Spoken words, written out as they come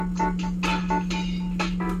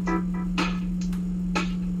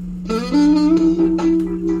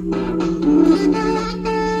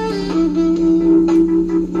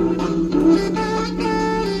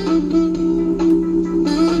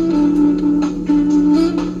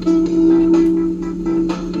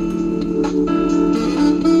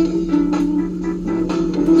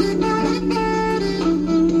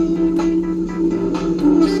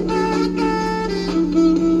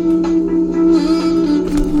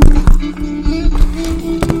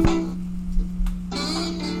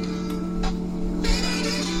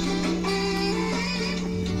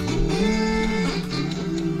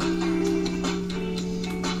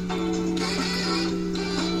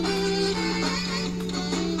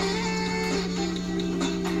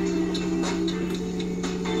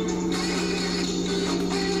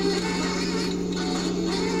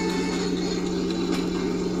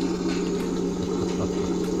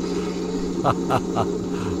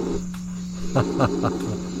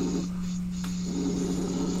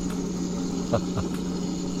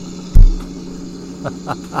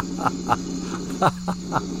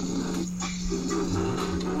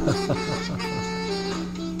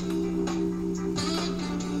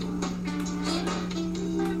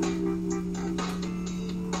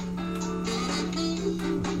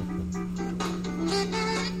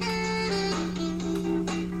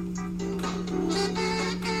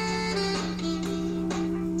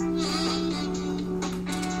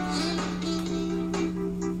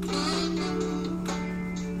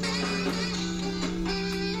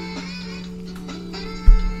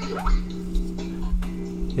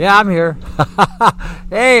Yeah, I'm here.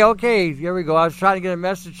 Hey, okay, here we go. I was trying to get a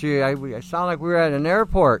message to you. I sound like we were at an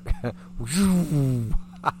airport.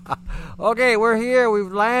 Okay, we're here.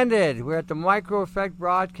 We've landed. We're at the Micro Effect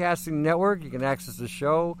Broadcasting Network. You can access the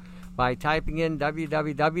show by typing in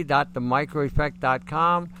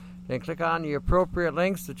www.themicroeffect.com. Then click on the appropriate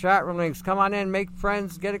links, the chat room links. Come on in, make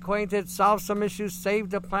friends, get acquainted, solve some issues, save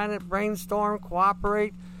the planet, brainstorm,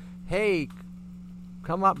 cooperate. Hey,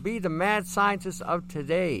 come up, be the mad scientist of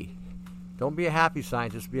today. Don't be a happy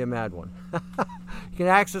scientist, be a mad one. You can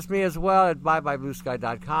access me as well at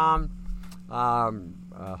byebyebluesky.com.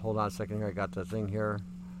 Hold on a second here, I got the thing here.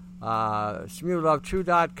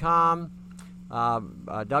 SmoothLoveTrue.com,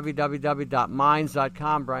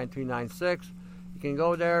 www.minds.com, Brian396. You can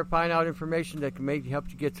go there, find out information that can help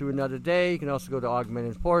you get through another day. You can also go to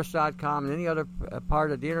augmentedforce.com and any other part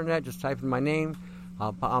of the internet. Just type in my name.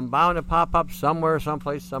 I'm bound to pop up somewhere,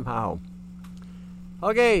 someplace, somehow.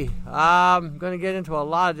 Okay, I'm going to get into a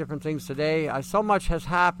lot of different things today. So much has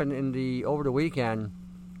happened over the weekend.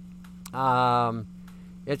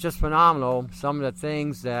 It's just phenomenal. Some of the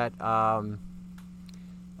things that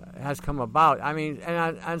has come about. I mean,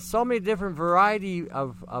 and so many different variety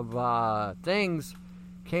of things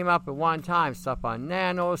came up at one time. Stuff on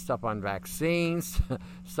nano, stuff on vaccines,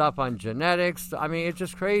 stuff on genetics. I mean, it's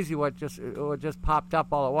just crazy what just popped up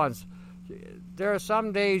all at once. There are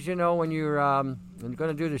some days, when you're going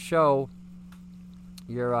to do the show,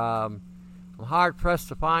 you're hard pressed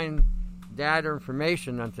to find data or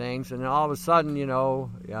information on things, and all of a sudden, you get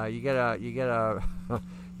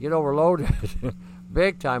overloaded,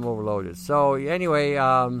 big time overloaded. So anyway,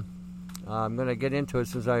 I'm going to get into it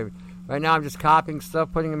since right now I'm just copying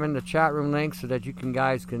stuff, putting them in the chat room links so that you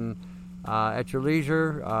guys can, at your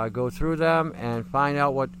leisure, go through them and find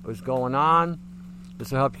out what was going on.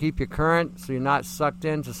 This will help keep you current so you're not sucked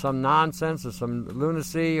into some nonsense or some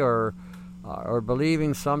lunacy or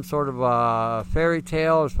believing some sort of fairy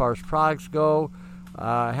tale as far as products go.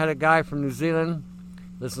 I had a guy from New Zealand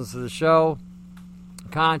listens to the show,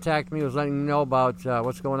 contact me, was letting me know about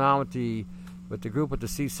what's going on with the group with the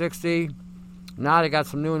C60. Now they got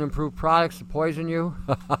some new and improved products to poison you.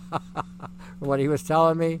 From what he was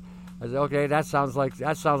telling me, I said, okay, that sounds like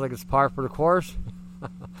it's par for the course.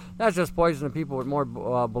 That's just poisoning people with more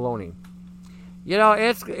baloney.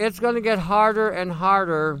 It's going to get harder and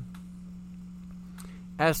harder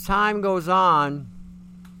as time goes on.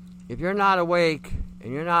 If you're not awake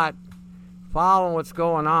and you're not following what's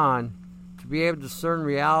going on, to be able to discern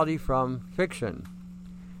reality from fiction,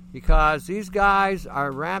 because these guys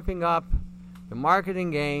are ramping up the marketing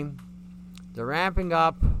game. They're ramping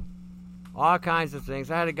up all kinds of things.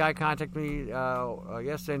 I had a guy contact me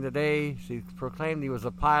yesterday and today. He proclaimed he was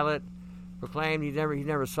a pilot, proclaimed he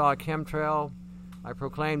never saw a chemtrail. I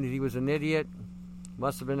proclaimed that he was an idiot.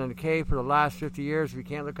 Must have been in a cave for the last 50 years. If you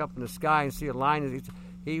can't look up in the sky and see a line.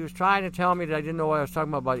 He was trying to tell me that I didn't know what I was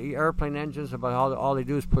talking about airplane engines, about all they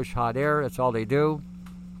do is push hot air. That's all they do.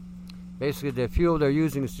 Basically, the fuel they're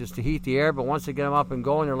using is just to heat the air, but once they get them up and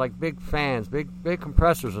going, they're like big fans, big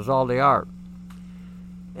compressors is all they are.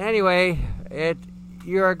 Anyway,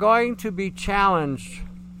 you are going to be challenged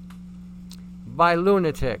by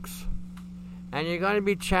lunatics, and you're going to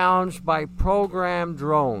be challenged by programmed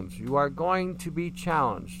drones. You are going to be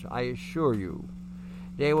challenged, I assure you.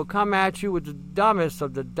 They will come at you with the dumbest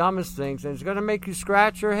of the dumbest things, and it's going to make you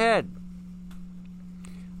scratch your head.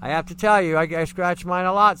 I have to tell you, I scratch mine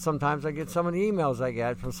a lot sometimes. I get some of the emails I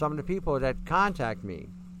get from some of the people that contact me.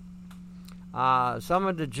 Some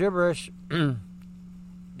of the gibberish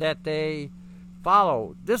that they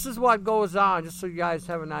follow. This is what goes on, just so you guys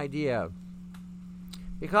have an idea.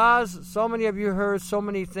 Because so many of you heard so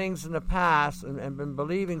many things in the past and been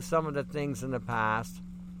believing some of the things in the past,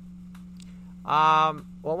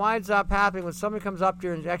 what winds up happening when somebody comes up to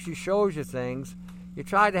you and actually shows you things, you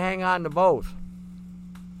try to hang on to both.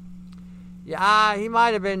 Yeah, he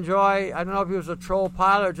might have been Joy. I don't know if he was a troll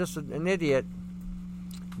pilot or just an idiot.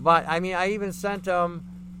 But, I mean, I even sent him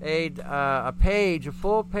a page, a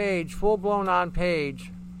full page, full-blown on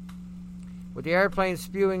page, with the airplane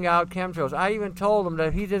spewing out chemtrails. I even told him that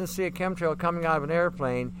if he didn't see a chemtrail coming out of an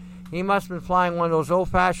airplane, he must have been flying one of those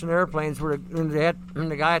old-fashioned airplanes where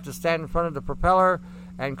the guy had to stand in front of the propeller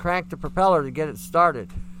and crank the propeller to get it started.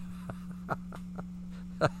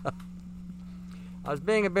 I was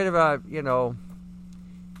being a bit of a,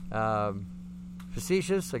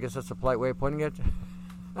 facetious. I guess that's a polite way of putting it.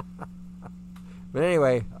 But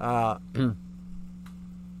anyway, yeah,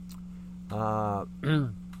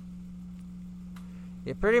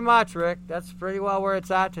 pretty much, Rick. That's pretty well where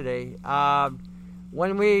it's at today.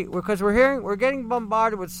 Because we're getting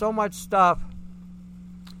bombarded with so much stuff.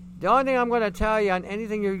 The only thing I'm going to tell you on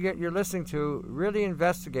anything you're listening to, really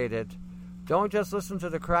investigate it. Don't just listen to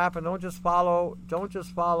the crap, and don't just follow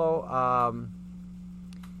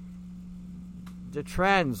the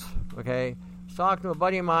trends. Okay, I was talking to a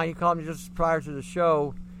buddy of mine. He called me just prior to the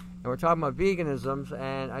show, and we're talking about veganisms.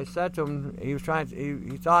 And I said to him, he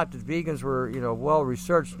thought that vegans were well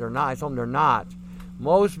researched. They're not. I told him they're not.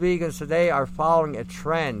 Most vegans today are following a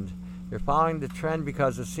trend. They're following the trend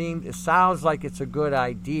because it sounds like it's a good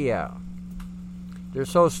idea. They're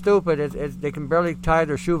so stupid, they can barely tie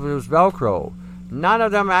their shoe with Velcro. None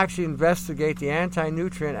of them actually investigate the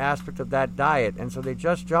anti-nutrient aspect of that diet, and so they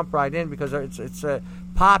just jump right in because it's a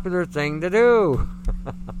popular thing to do.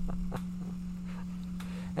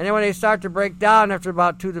 And then when they start to break down after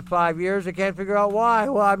about 2 to 5 years, they can't figure out why.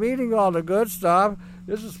 Well, I'm eating all the good stuff.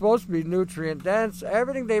 This is supposed to be nutrient dense.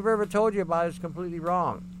 Everything they've ever told you about is completely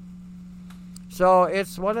wrong. So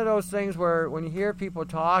it's one of those things where when you hear people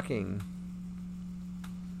talking,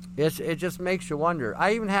 it just makes you wonder.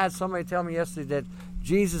 I even had somebody tell me yesterday that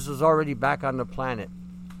Jesus is already back on the planet.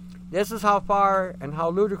 This is how far and how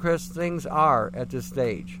ludicrous things are at this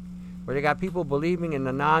stage, where they got people believing in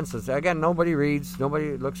the nonsense. Again, nobody reads,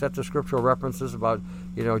 nobody looks at the scriptural references about,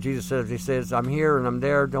 Jesus said, if he says, I'm here and I'm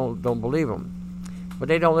there, don't believe him. But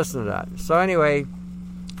they don't listen to that. So anyway,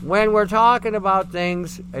 when we're talking about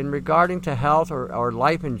things in regarding to health or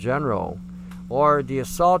life in general, or the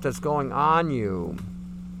assault that's going on you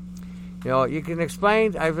you can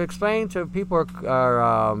explain. I've explained to people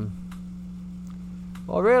well,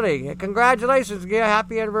 really, congratulations, yeah,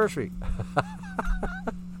 happy anniversary.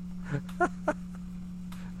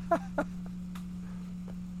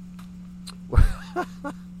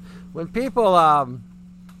 When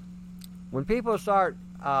people start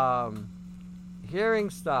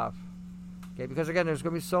hearing stuff, okay, because again, there's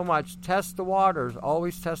going to be so much. Test the waters.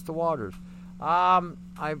 Always test the waters.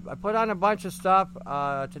 I put on a bunch of stuff.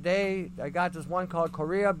 Today, I got this one called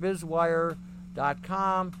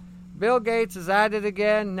KoreaBizWire.com. Bill Gates is at it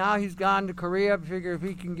again. Now he's gone to Korea. Figure if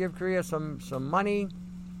he can give Korea some money,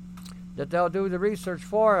 that they'll do the research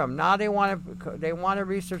for him. Now they want to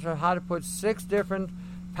research on how to put 6 different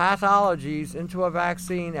pathologies into a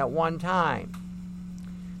vaccine at one time.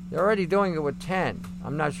 They're already doing it with 10.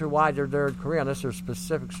 I'm not sure why they're there in Korea, unless there's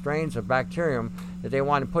specific strains of bacterium that they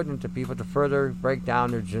want to put into people to further break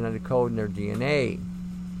down their genetic code and their DNA.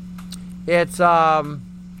 It's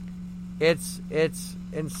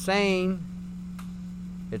insane.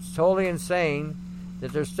 It's totally insane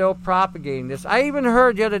that they're still propagating this. I even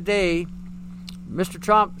heard the other day Mr.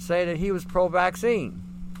 Trump say that he was pro-vaccine.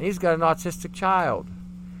 He's got an autistic child.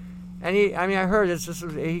 And I heard this.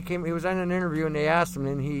 He was in an interview, and they asked him,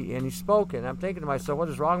 and he spoke. And I'm thinking to myself, what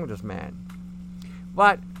is wrong with this man?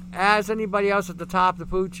 But as anybody else at the top of the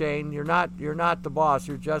food chain, you're not the boss.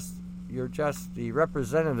 You're just the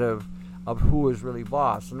representative of who is really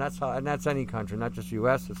boss, and that's any country, not just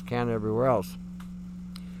U.S. It's Canada, everywhere else.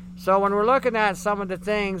 So when we're looking at some of the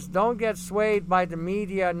things, don't get swayed by the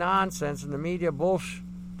media nonsense and the media bullshit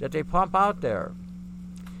that they pump out there.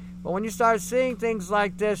 But when you start seeing things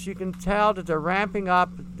like this, you can tell that they're ramping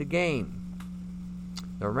up the game.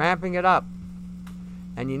 They're ramping it up.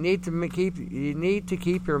 And you need to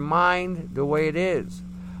keep your mind the way it is.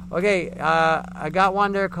 Okay, I got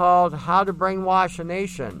one there called How to Brainwash a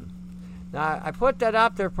Nation. Now, I put that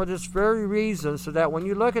up there for this very reason, so that when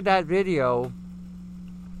you look at that video,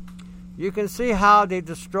 you can see how they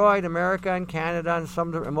destroyed America and Canada and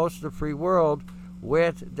most of the free world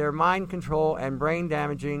with their mind control and brain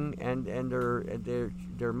damaging and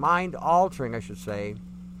their mind altering, I should say,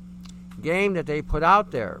 game that they put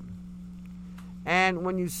out there. And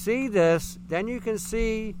when you see this, then you can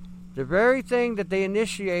see the very thing that they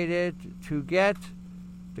initiated to get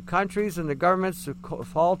the countries and the governments to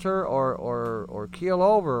falter or keel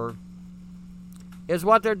over is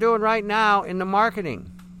what they're doing right now in the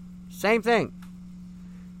marketing. Same thing.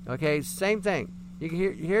 Okay, same thing.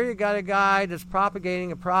 Here you got a guy that's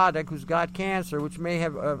propagating a product who's got cancer, which may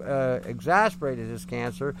have exacerbated his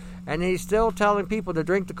cancer, and he's still telling people to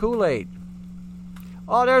drink the Kool-Aid.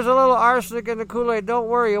 Oh, there's a little arsenic in the Kool-Aid. Don't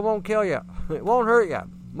worry, it won't kill you. It won't hurt you.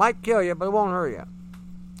 Might kill you, but it won't hurt you.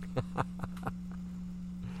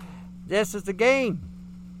 This is the game.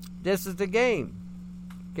 This is the game.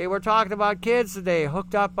 Okay, we're talking about kids today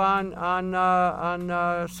hooked up on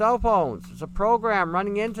cell phones. It's a program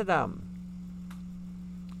running into them.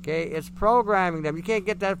 Okay, it's programming them. You can't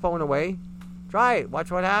get that phone away. Try it. Watch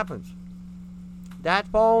what happens. That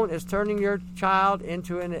phone is turning your child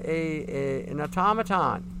into an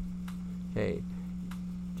automaton. Okay,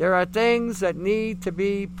 there are things that need to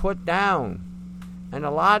be put down. And a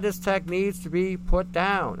lot of this tech needs to be put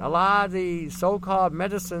down. A lot of the so-called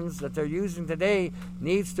medicines that they're using today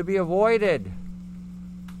needs to be avoided.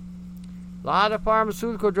 A lot of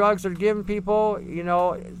pharmaceutical drugs are giving people,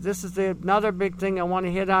 this is another big thing I want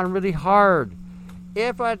to hit on really hard.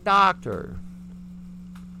 If a doctor,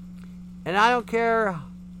 and I don't care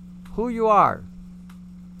who you are,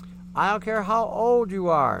 I don't care how old you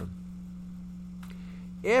are,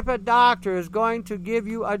 if a doctor is going to give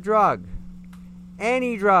you a drug,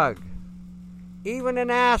 any drug, even an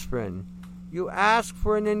aspirin, you ask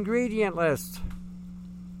for an ingredient list.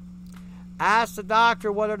 Ask the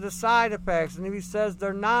doctor what are the side effects, and if he says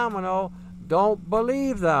they're nominal, don't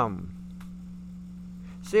believe them.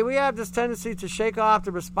 See, we have this tendency to shake off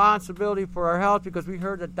the responsibility for our health because we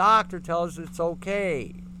heard the doctor tell us it's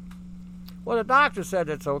okay. Well, the doctor said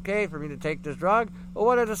it's okay for me to take this drug. Well,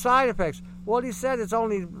 what are the side effects? Well, he said it's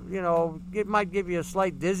only, it might give you a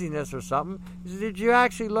slight dizziness or something. He said, did you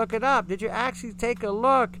actually look it up? Did you actually take a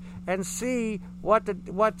look and see what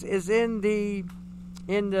is in the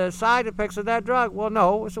side effects of that drug? Well,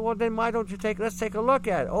 no. So, well, then why don't you let's take a look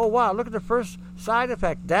at it. Oh, wow, look at the first side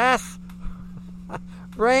effect. Death,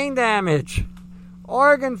 brain damage,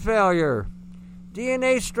 organ failure,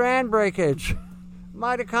 DNA strand breakage,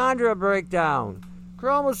 mitochondria breakdown,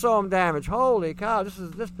 chromosome damage. Holy cow,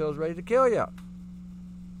 this pill's ready to kill you.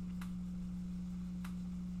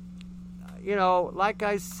 Like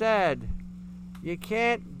I said, you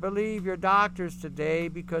can't believe your doctors today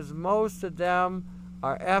because most of them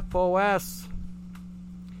are FOS.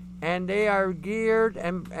 And they are geared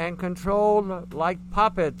and controlled like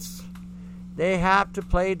puppets. They have to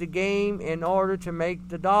play the game in order to make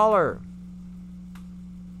the dollar.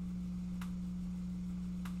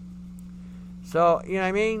 So, you know what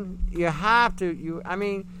I mean? You have to,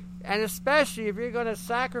 and especially if you're going to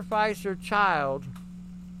sacrifice your child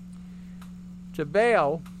to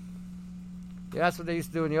Baal, that's what they used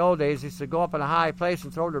to do in the old days. They used to go up in a high place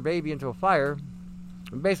and throw their baby into a fire.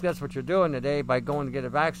 And basically that's what you're doing today by going to get a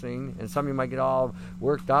vaccine, and some of you might get all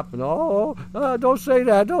worked up and, don't say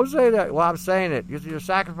that, don't say that. Well, I'm saying it. You're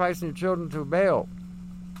sacrificing your children to Baal.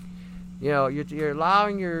 You're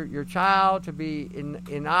allowing your child to be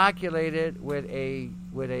inoculated with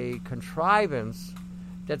a contrivance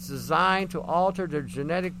that's designed to alter their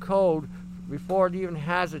genetic code before it even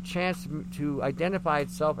has a chance to identify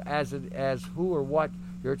itself as who or what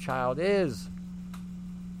your child is.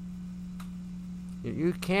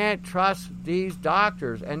 You can't trust these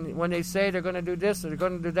doctors. And when they say they're going to do this or they're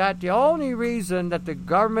going to do that, the only reason that the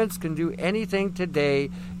governments can do anything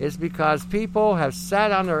today is because people have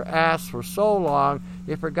sat on their ass for so long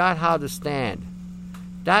they forgot how to stand.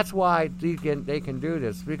 That's why they can do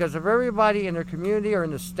this. Because if everybody in their community or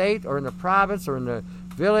in the state or in the province or in the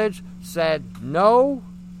village said no,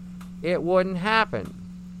 it wouldn't happen.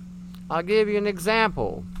 I'll give you an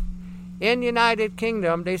example. In the United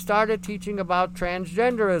Kingdom, they started teaching about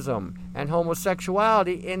transgenderism and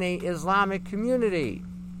homosexuality in an Islamic community.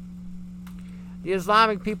 The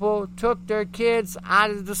Islamic people took their kids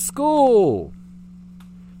out of the school.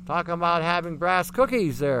 Talking about having brass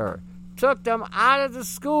cookies there. Took them out of the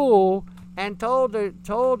school and told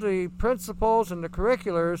the principals and the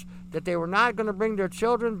curriculars that they were not going to bring their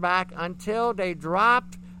children back until they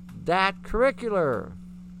dropped that curricular.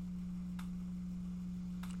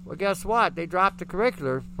 Well, guess what? They dropped the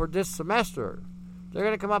curricular for this semester. They're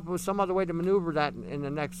going to come up with some other way to maneuver that in the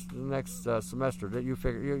next semester that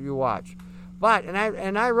you watch. But I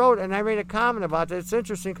made a comment about that. It's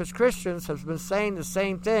interesting because Christians have been saying the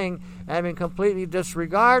same thing and have been completely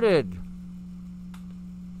disregarded.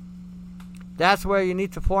 That's where you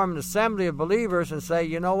need to form an assembly of believers and say,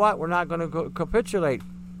 you know what? We're not going to capitulate.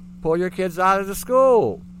 Pull your kids out of the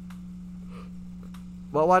school.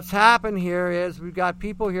 But what's happened here is we've got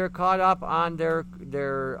people here caught up on their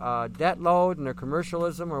debt load and their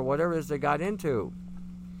commercialism or whatever it is they got into.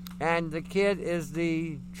 And the kid is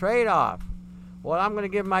the trade-off. Well, I'm going to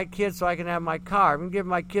give my kid so I can have my car. I'm going to give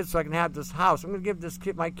my kid so I can have this house. I'm going to give this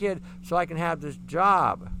kid, my kid, so I can have this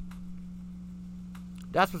job.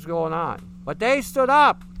 That's what's going on. But they stood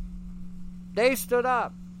up. They stood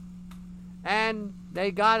up. And they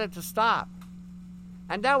got it to stop.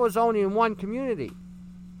 And that was only in one community.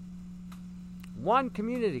 One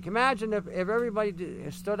community. Imagine if everybody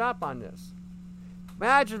stood up on this.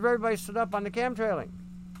 Imagine if everybody stood up on the chemtrailing.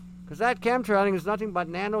 Because that chemtrailing is nothing but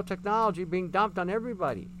nanotechnology being dumped on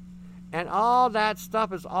everybody. And all that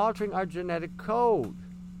stuff is altering our genetic code.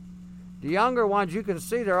 The younger ones, you can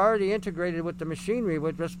see they're already integrated with the machinery,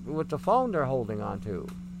 with the phone they're holding on to.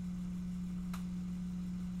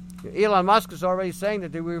 Elon Musk is already saying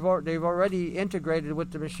that they've already integrated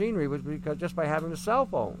with the machinery because just by having a cell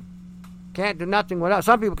phone. Can't do nothing without.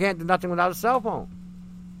 Some people can't do nothing without a cell phone.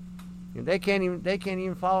 They can't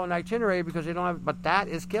even follow an itinerary because they don't have. But that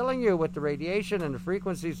is killing you with the radiation and the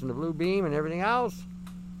frequencies and the blue beam and everything else.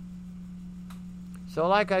 So,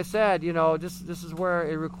 like I said, this is where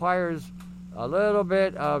it requires a little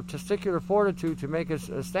bit of testicular fortitude to make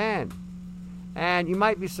a stand, and you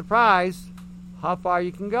might be surprised how far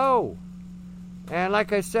you can go. And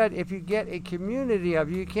like I said, if you get a community of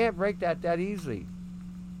you can't break that easily.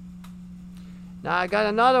 Now I got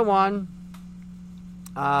another one.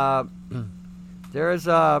 There's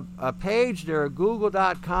a page there, a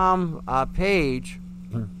google.com page.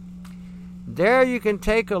 There you can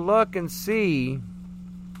take a look and see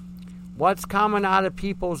what's coming out of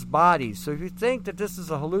people's bodies. So if you think that this is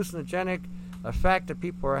a hallucinogenic effect that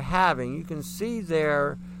people are having, you can see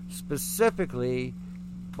there specifically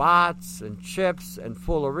bots and chips and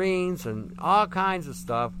fullerenes and all kinds of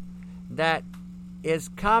stuff that is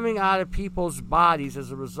coming out of people's bodies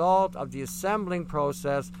as a result of the assembling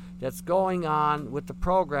process that's going on with the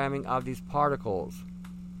programming of these particles.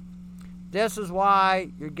 This is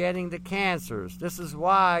why you're getting the cancers. This is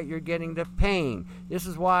why you're getting the pain. This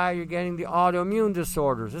is why you're getting the autoimmune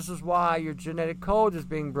disorders. This is why your genetic code is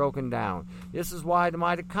being broken down. This is why the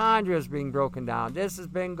mitochondria is being broken down. This has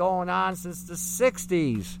been going on since the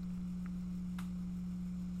 60s.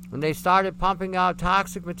 When they started pumping out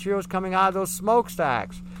toxic materials coming out of those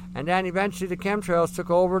smokestacks. And then eventually the chemtrails took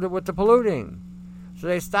over with the polluting. So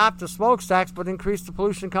they stopped the smokestacks but increased the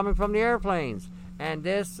pollution coming from the airplanes. And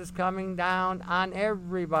this is coming down on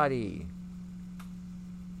everybody.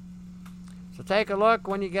 So take a look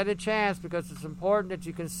when you get a chance because it's important that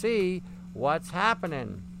you can see what's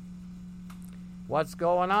happening. What's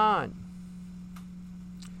going on.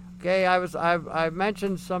 Okay, I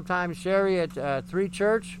mentioned sometimes Sherry at 3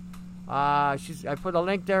 Church. I put a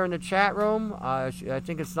link there in the chat room. I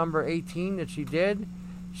think it's number 18 that she did.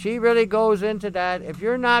 She really goes into that. If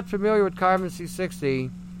you're not familiar with carbon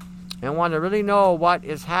C60 and want to really know what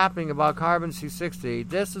is happening about carbon C60,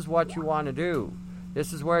 this is what you want to do.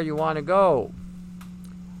 This is where you want to go.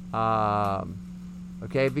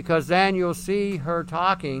 Okay, because then you'll see her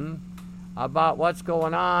talking about what's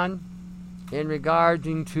going on in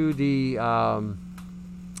regarding to the carbon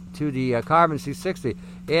C60.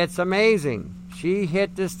 It's amazing. She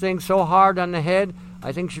hit this thing so hard on the head,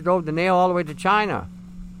 I think she drove the nail all the way to China.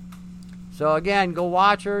 So again, go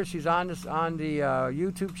watch her. She's on the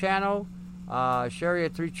YouTube channel, Sherry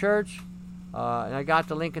at 3 Church, and I got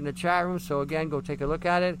the link in the chat room. So again, go take a look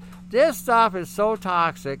at it. This stuff is so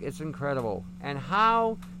toxic, it's incredible, and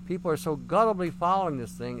how people are so gullible following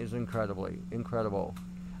this thing is incredible.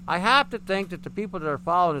 I have to think that the people that are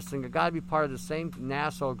following this thing have got to be part of the same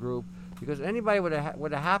NASA group, because anybody with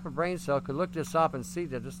a half a brain cell could look this up and see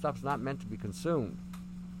that this stuff's not meant to be consumed.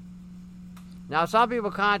 Now, some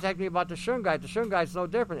people contact me about the shungite. The shungite is no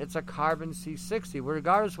different. It's a carbon C60.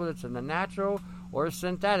 Regardless whether it's in the natural or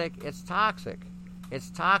synthetic, it's toxic. It's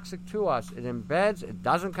toxic to us. It embeds. It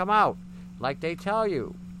doesn't come out like they tell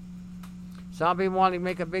you. Some people want to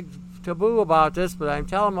make a big taboo about this, but I'm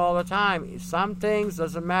telling them all the time, some things,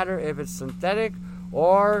 doesn't matter if it's synthetic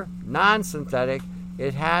or non-synthetic,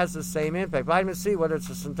 it has the same impact. Vitamin C, whether it's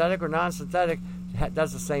a synthetic or non-synthetic,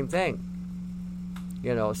 does the same thing.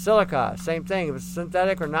 Silica, same thing. If it's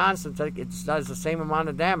synthetic or non-synthetic, it does the same amount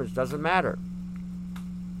of damage. Doesn't matter.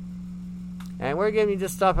 And we're giving you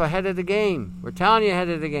this stuff ahead of the game. We're telling you ahead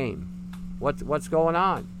of the game what's going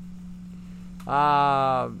on.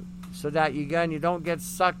 So that, you don't get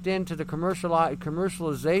sucked into the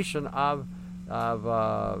commercialization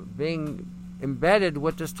of being embedded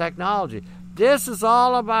with this technology. This is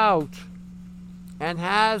all about, and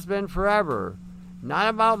has been forever, not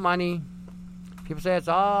about money. People say it's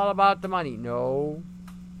all about the money. No.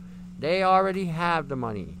 They already have the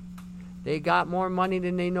money. They got more money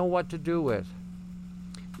than they know what to do with.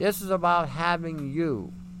 This is about having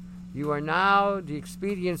you. You are now the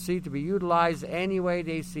expediency to be utilized any way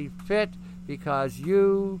they see fit because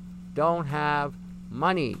you don't have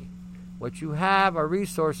money. What you have are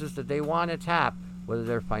resources that they want to tap, whether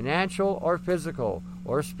they're financial or physical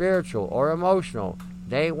or spiritual or emotional.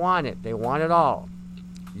 They want it. They want it all.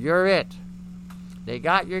 You're it. They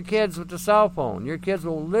got your kids with the cell phone. Your kids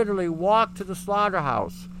will literally walk to the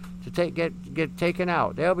slaughterhouse to get taken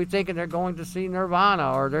out. They'll be thinking they're going to see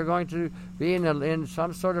Nirvana, or they're going to be in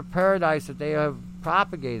some sort of paradise that they have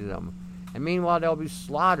propagated them. And meanwhile, they'll be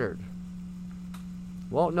slaughtered.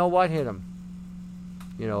 Won't know what hit them.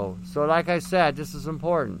 So like I said, this is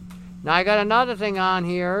important. Now, I got another thing on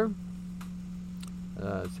here.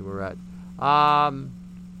 Let's see where we're at.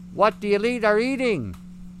 What the elite are eating.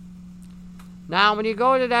 Now, when you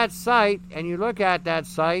go to that site and you look at that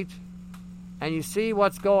site and you see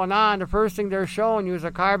what's going on, the first thing they're showing you is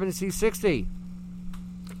a carbon C60.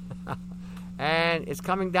 And it's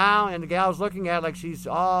coming down, and the gal's looking at it like she's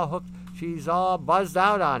all hooked, she's all buzzed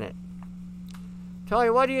out on it.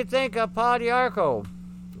 Tony, what do you think of Pau d'Arco?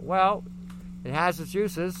 Well, it has its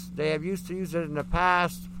uses. They have used to use it in the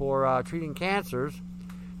past for treating cancers,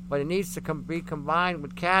 but it needs to be combined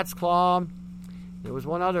with cat's claw. There was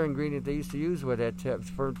one other ingredient they used to use with it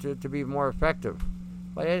to be more effective.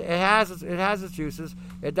 But it has its uses.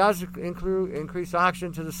 It does increase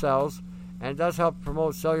oxygen to the cells, and it does help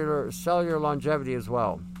promote cellular longevity as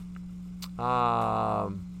well.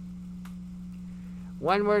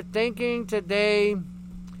 When we're thinking today,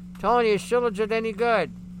 Tony, is Shilajit any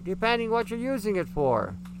good? Depending what you're using it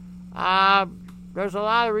for. There's a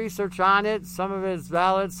lot of research on it. Some of it is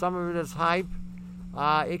valid, some of it is hype.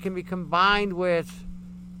 It can be combined with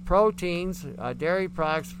proteins, dairy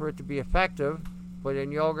products, for it to be effective. Put it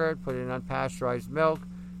in yogurt, put it in unpasteurized milk,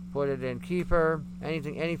 put it in kefir,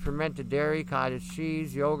 any fermented dairy, cottage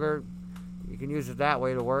cheese, yogurt. You can use it that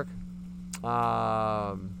way to work.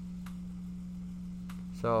 So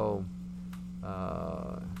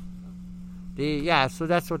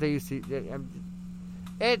that's what they used to.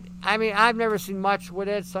 I've never seen much with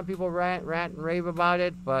it. Some people rant and rave about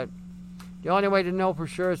it, but the only way to know for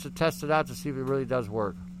sure is to test it out to see if it really does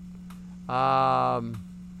work.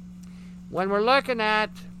 When we're looking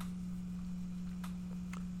at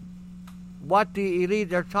what the elite,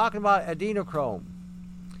 they're talking about adrenochrome.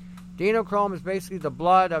 Adrenochrome is basically the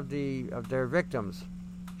blood of their victims,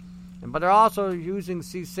 but they're also using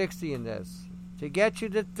C60 in this to get you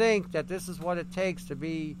to think that this is what it takes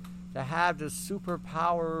to have this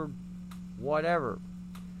superpower, whatever.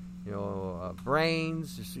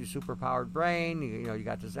 Brains, superpowered brain. You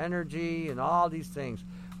got this energy and all these things,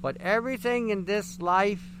 but everything in this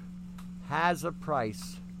life has a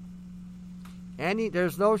price.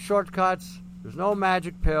 There's no shortcuts. There's no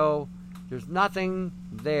magic pill. There's nothing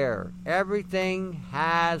there. Everything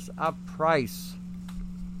has a price.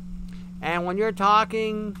 And when you're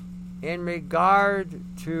talking in regard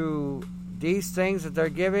to these things that they're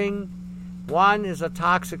giving, one is a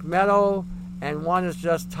toxic metal and one is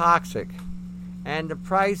just toxic. And the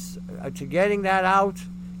price to getting that out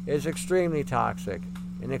is extremely toxic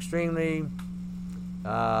and extremely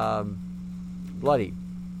bloody.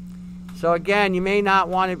 So again, you may not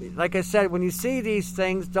want to, like I said, when you see these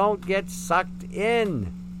things, don't get sucked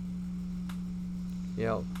in.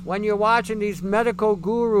 When you're watching these medical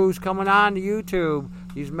gurus coming on to YouTube,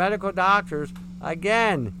 these medical doctors,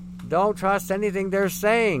 again, don't trust anything they're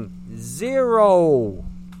saying. Zero.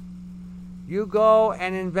 You go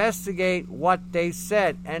and investigate what they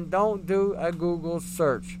said, and don't do a Google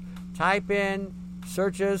search. Type in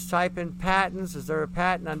searches, type in patents. Is there a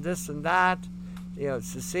patent on this and that? To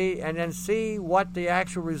see, and then see what the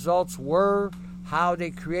actual results were, how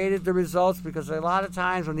they created the results, because a lot of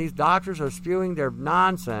times when these doctors are spewing their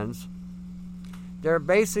nonsense, they're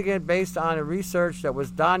basing it based on a research that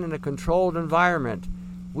was done in a controlled environment.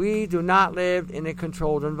 We do not live in a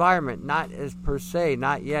controlled environment, not as per se,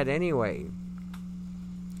 not yet anyway.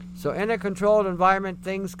 So in a controlled environment,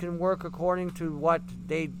 things can work according to what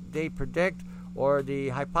they predict, or the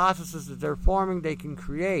hypothesis that they're forming they can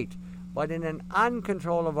create. But in an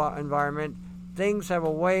uncontrolled environment, things have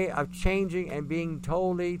a way of changing and being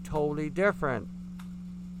totally, totally different.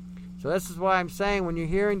 So this is why I'm saying when you're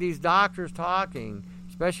hearing these doctors talking,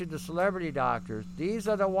 especially the celebrity doctors, these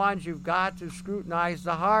are the ones you've got to scrutinize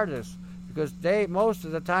the hardest, because most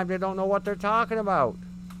of the time they don't know what they're talking about.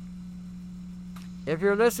 If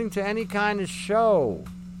you're listening to any kind of show,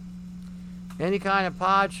 any kind of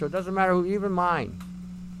pod show, doesn't matter who, even mine,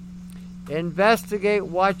 investigate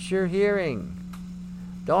what you're hearing.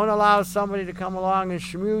 Don't allow somebody to come along and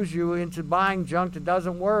schmooze you into buying junk that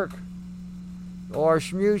doesn't work. or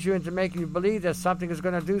schmooze you into making you believe that something is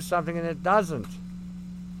going to do something and it doesn't.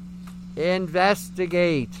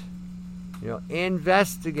 Investigate.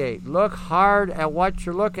 Investigate. Look hard at what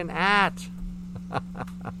you're looking at.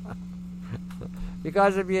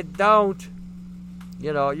 Because if you don't,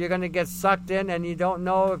 you're going to get sucked in, and you don't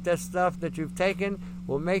know if that stuff that you've taken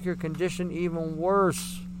will make your condition even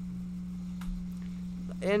worse.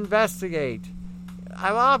 Investigate.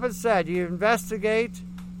 I've often said, you investigate,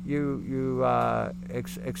 you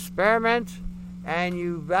experiment, and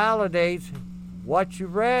you validate what you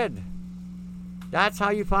read. That's how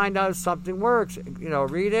you find out if something works.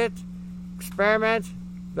 Read it, experiment,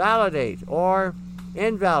 validate, or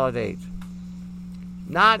invalidate.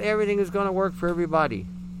 Not everything is going to work for everybody.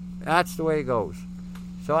 That's the way it goes.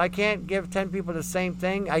 So I can't give 10 people the same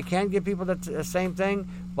thing. I can give people the same thing,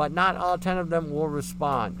 but not all 10 of them will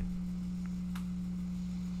respond.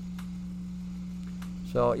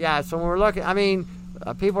 So when we're looking,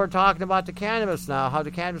 people are talking about the cannabis now, how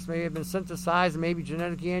the cannabis may have been synthesized and maybe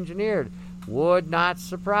genetically engineered. Would not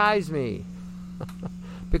surprise me.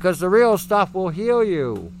 Because the real stuff will heal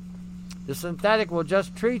you. The synthetic will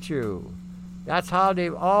just treat you. That's how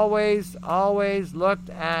they've always looked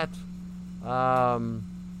at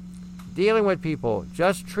dealing with people.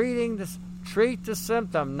 Just treat the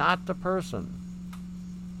symptom, not the person.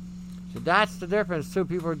 So that's the difference too.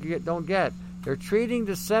 People don't get. They're treating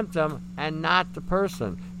the symptom and not the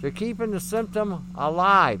person. They're keeping the symptom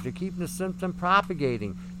alive. They're keeping the symptom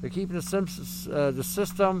propagating. They're keeping the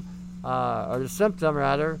symptom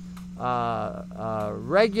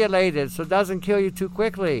regulated so it doesn't kill you too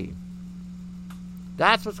quickly.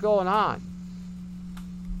 That's what's going on.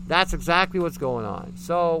 That's exactly what's going on.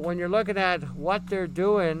 So when you're looking at what they're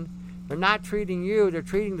doing, they're not treating you. They're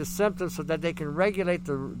treating the symptoms so that they can regulate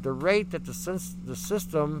the rate that the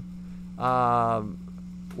system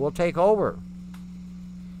will take over.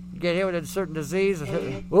 You get hit with a certain disease.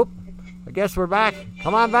 Whoop! I guess we're back.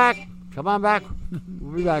 Come on back.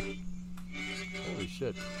 We'll be back. Holy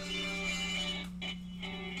shit.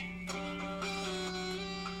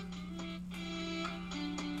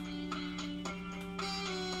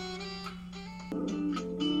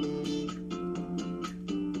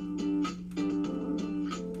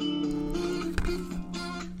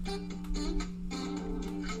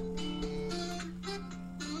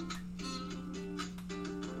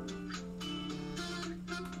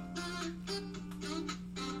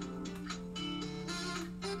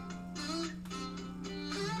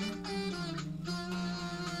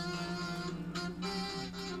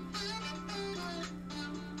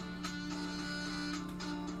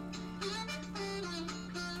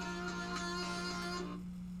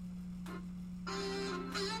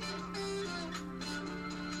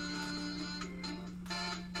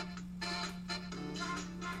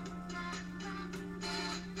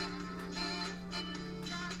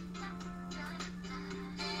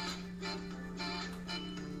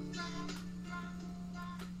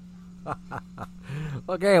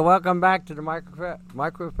 Okay, welcome back to the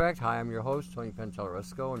Micro Effect. Hi, I'm your host, Tony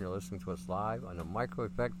Pantelleresco, and you're listening to us live on the Micro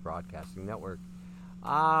Effect Broadcasting Network.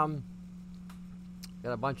 Got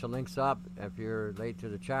a bunch of links up. If you're late to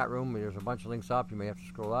the chat room, there's a bunch of links up. You may have to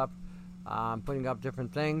scroll up. I'm putting up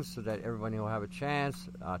different things so that everybody will have a chance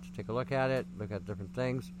to take a look at it, look at different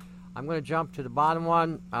things. I'm going to jump to the bottom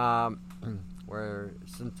one, where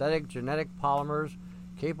synthetic genetic polymers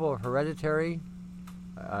capable of hereditary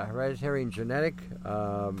and genetic.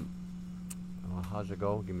 How's it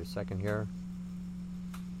go? Give me a second here.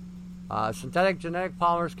 Synthetic genetic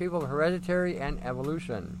polymers capable of hereditary and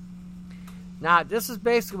evolution. Now, this is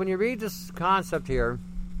basically, when you read this concept here,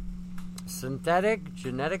 synthetic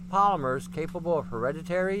genetic polymers capable of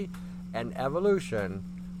hereditary and evolution,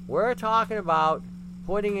 we're talking about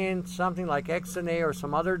putting in something like XNA or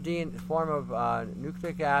some other form of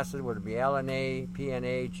nucleic acid, whether it be LNA,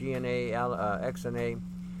 PNA, GNA, XNA,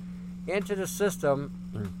 into the system,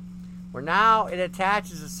 where now it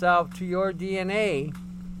attaches itself to your DNA,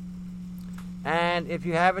 and if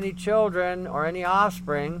you have any children or any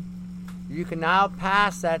offspring, you can now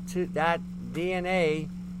pass that DNA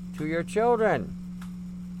to your children.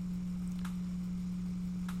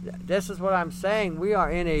 This is what I'm saying. We are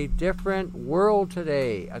in a different world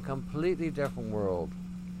today, a completely different world.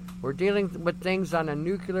 We're dealing with things on a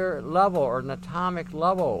nuclear level or an atomic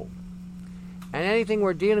level. And anything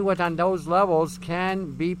we're dealing with on those levels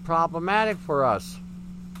can be problematic for us.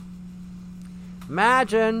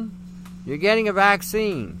 Imagine you're getting a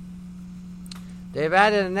vaccine. They've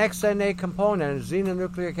added an XNA component, a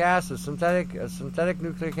xenonucleic acid, synthetic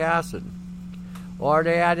nucleic acid. Or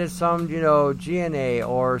they added some, GNA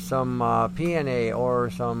or some PNA or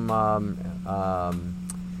some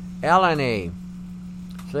LNA.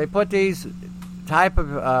 So they put these type of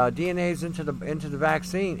DNAs into the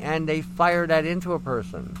vaccine, and they fire that into a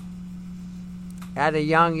person at a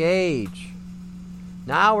young age.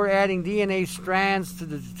 Now we're adding DNA strands to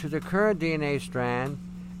the current DNA strand,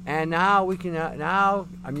 and now now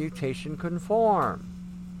a mutation can form.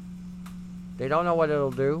 They don't know what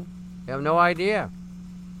it'll do. They have no idea.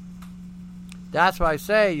 That's why I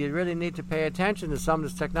say you really need to pay attention to some of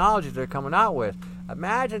this technology they're coming out with.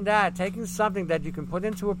 Imagine that, taking something that you can put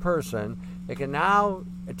into a person, it can now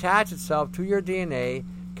attach itself to your DNA,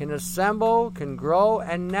 can assemble, can grow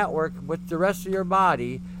and network with the rest of your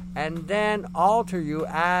body, and then alter you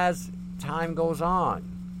as time goes on.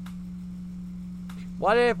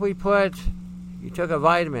 What if you took a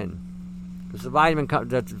vitamin? Because the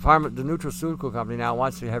nutraceutical company now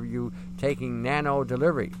wants to have you taking nano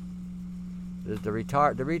delivery. The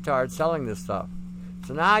retard selling this stuff.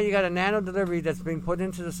 So now you got a nano delivery that's being put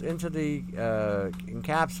into the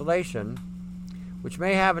encapsulation, which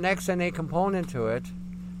may have an XNA component to it.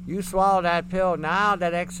 You swallow that pill. Now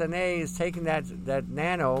that XNA is taking that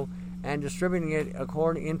nano and distributing it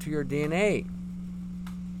into your DNA.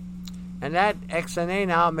 And that XNA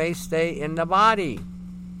now may stay in the body.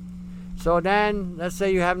 So then, let's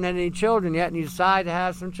say you haven't had any children yet and you decide to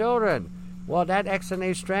have some children. Well, that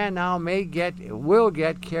XNA strand now will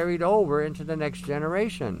get carried over into the next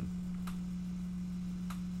generation.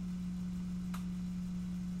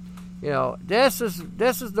 This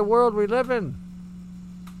is the world we live in.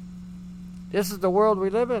 This is the world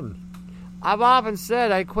we live in. I've often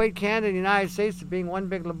said I equate Canada and the United States to being one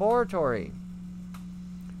big laboratory.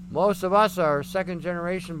 Most of us are second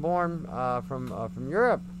generation born from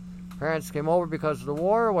Europe. Parents came over because of the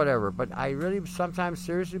war or whatever. But I really sometimes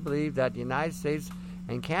seriously believe that the United States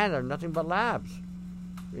and Canada are nothing but labs.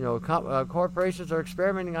 Corporations are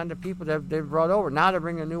experimenting on the people that they've brought over. Now they're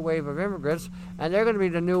bringing a new wave of immigrants, and they're going to be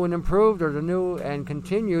the new and improved or the new and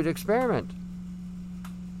continued experiment.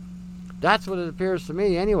 That's what it appears to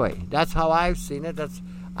me anyway. That's how I've seen it.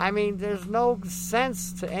 There's no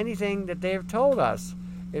sense to anything that they've told us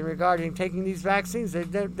in regarding taking these vaccines.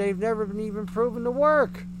 They've never been even proven to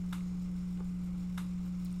work.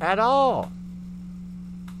 At all.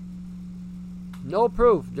 No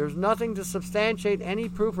proof. There's nothing to substantiate any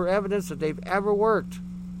proof or evidence that they've ever worked.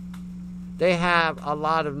 They have a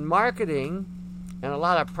lot of marketing and a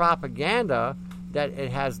lot of propaganda that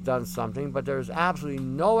it has done something, but there's absolutely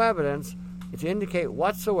no evidence to indicate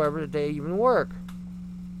whatsoever that they even work.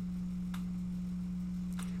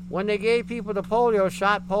 When they gave people the polio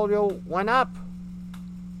shot, polio went up.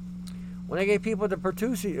 When they gave people the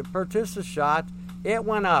pertussis shot, it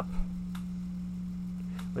went up.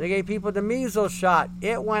 When they gave people the measles shot,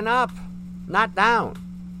 it went up, not down.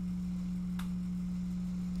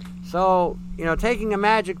 So, taking a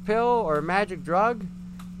magic pill or a magic drug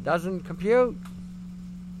doesn't compute.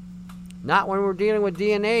 Not when we're dealing with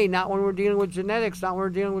DNA, not when we're dealing with genetics, not when we're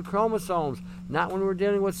dealing with chromosomes, not when we're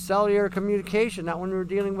dealing with cellular communication, not when we're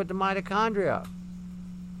dealing with the mitochondria.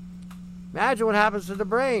 Imagine what happens to the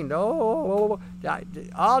brain. All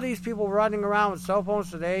these people running around with cell phones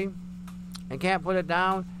today and can't put it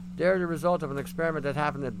down, they're the result of an experiment that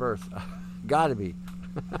happened at birth. Gotta be.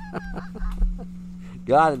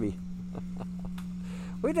 Gotta be.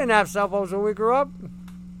 We didn't have cell phones when we grew up.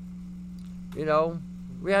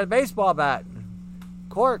 We had a baseball bat,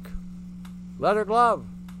 cork, leather glove.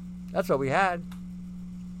 That's what we had.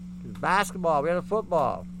 Basketball, we had a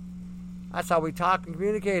football. That's how we talked and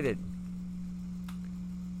communicated.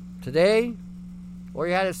 Today, or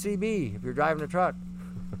you had a CB if you're driving a truck.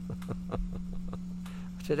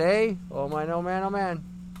 Today, oh man, oh man, oh man.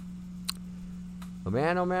 Oh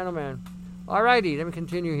man, oh man, oh man. Alrighty, let me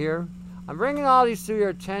continue here. I'm bringing all these to your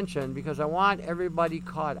attention because I want everybody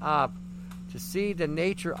caught up to see the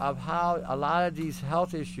nature of how a lot of these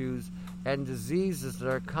health issues and diseases that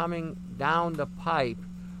are coming down the pipe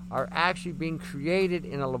are actually being created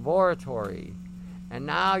in a laboratory. And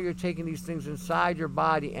now you're taking these things inside your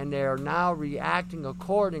body and they are now reacting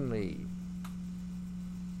accordingly.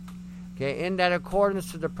 Okay, in that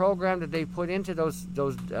accordance to the program that they put into those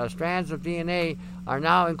strands of DNA are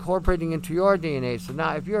now incorporating into your DNA. So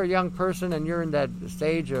now if you're a young person and you're in that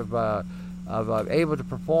stage of able to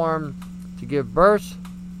perform, to give birth,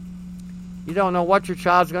 you don't know what your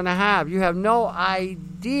child's going to have. You have no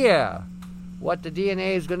idea what the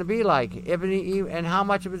DNA is going to be like, and how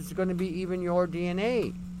much of it's going to be even your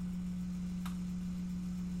DNA.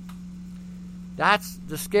 That's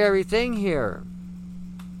the scary thing here.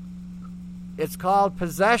 It's called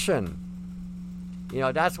possession.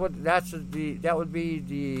 That would be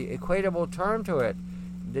the equatable term to it.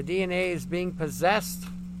 The DNA is being possessed.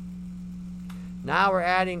 Now we're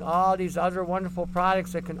adding all these other wonderful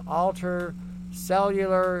products that can alter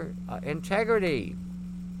cellular integrity.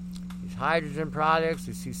 These hydrogen products,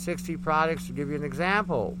 these C60 products, to give you an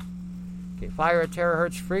example. Okay, fire at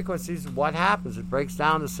terahertz frequencies, what happens? It breaks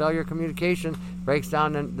down the cellular communication, breaks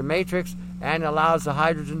down the matrix, and allows the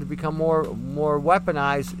hydrogen to become more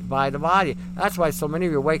weaponized by the body. That's why so many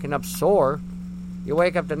of you are waking up sore. You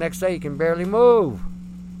wake up the next day, you can barely move.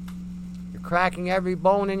 You're cracking every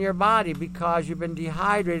bone in your body because you've been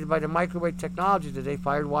dehydrated by the microwave technology that they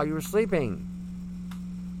fired while you were sleeping.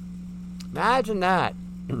 Imagine that.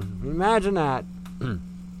 Imagine that.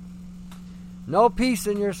 No peace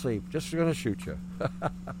in your sleep. Just going to shoot you.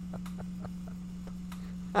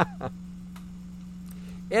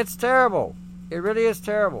 It's terrible. It really is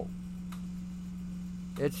terrible.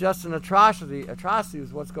 It's just an atrocity. Atrocity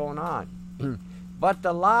is what's going on. But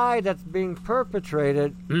the lie that's being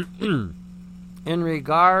perpetrated in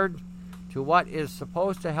regard to what is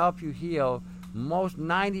supposed to help you heal, most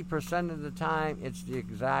 90% of the time, it's the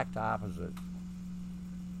exact opposite.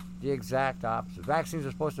 The exact opposite. Vaccines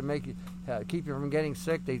are supposed to make you keep you from getting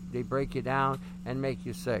sick. They break you down and make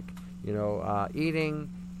you sick. Eating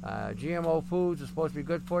GMO foods is supposed to be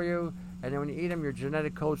good for you, and then when you eat them, your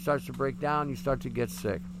genetic code starts to break down. You start to get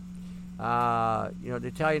sick.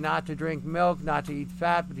 They tell you not to drink milk, not to eat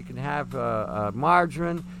fat, but you can have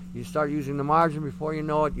margarine. You start using the margarine, before you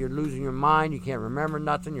know it, you're losing your mind. You can't remember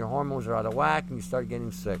nothing. Your hormones are out of whack, and you start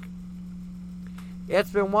getting sick.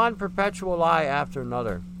 It's been one perpetual lie after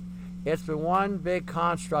another. It's been one big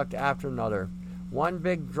construct after another, one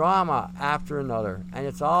big drama after another, and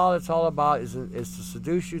it's all about is to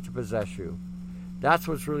seduce you, to possess you. That's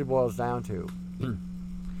what it really boils down to.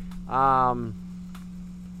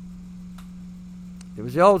 It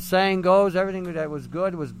was the old saying goes, everything that was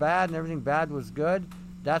good was bad, and everything bad was good.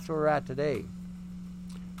 That's where we're at today.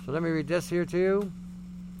 So let me read this here to you.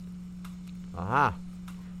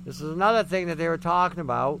 This is another thing that they were talking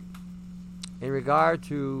about in regard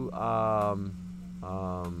to,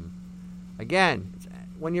 again,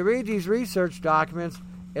 when you read these research documents,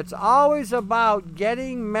 it's always about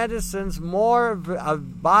getting medicines more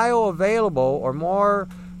bioavailable or more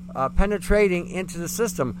penetrating into the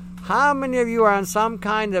system. How many of you are on some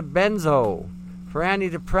kind of benzo for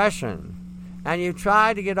antidepressant, and you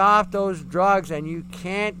try to get off those drugs and you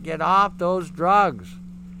can't get off those drugs?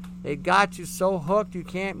 They got you so hooked you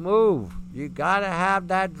can't move. You got to have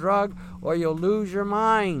that drug or you'll lose your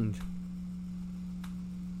mind.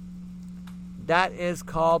 That is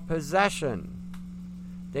called possession.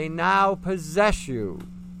 They now possess you.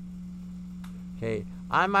 Okay,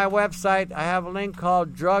 on my website, I have a link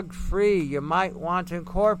called Drug Free. You might want to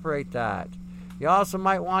incorporate that. You also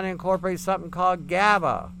might want to incorporate something called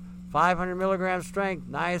GABA, 500 milligram strength,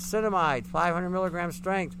 niacinamide, 500 milligram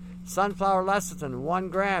strength, sunflower lecithin, 1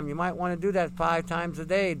 gram. You might want to do that 5 times a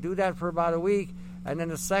day. Do that for about a week, and then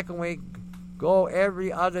the second week, go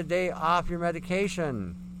every other day off your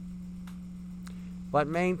medication. But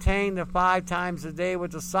maintain the 5 times a day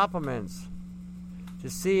with the supplements to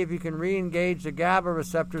see if you can re-engage the GABA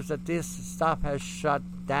receptors that this stuff has shut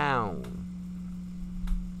down.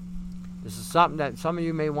 This is something that some of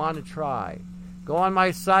you may want to try. Go on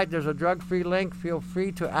my site. There's a drug-free link. Feel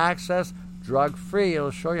free to access drug-free.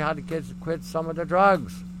 It'll show you how to quit some of the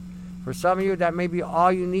drugs. For some of you, that may be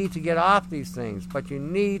all you need to get off these things, but you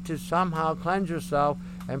need to somehow cleanse yourself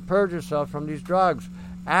and purge yourself from these drugs.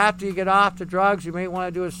 After you get off the drugs, you may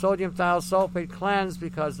want to do a sodium thiosulfate cleanse,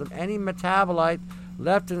 because of any metabolite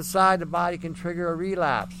left inside the body can trigger a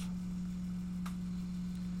relapse.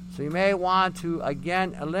 So you may want to,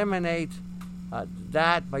 again, eliminate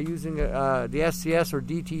that by using the SCS or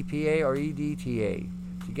DTPA or EDTA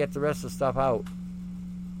to get the rest of the stuff out.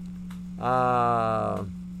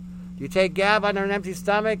 Do you take GABA on an empty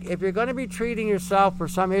stomach? If you're going to be treating yourself for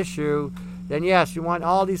some issue, then yes, you want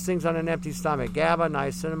all these things on an empty stomach. GABA,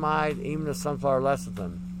 niacinamide, even the sunflower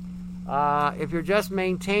lecithin. If you're just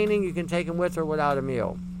maintaining, you can take them with or without a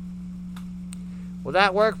meal. Will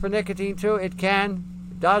that work for nicotine too? It can.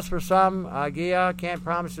 It does for some. Can't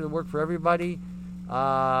promise you it'll work for everybody.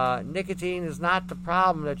 Nicotine is not the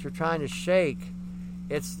problem that you're trying to shake.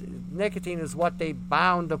 Nicotine is what they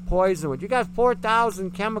bound the poison with. You got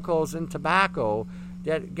 4,000 chemicals in tobacco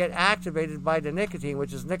that get activated by the nicotine,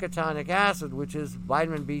 which is nicotinic acid, which is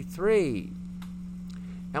vitamin B3.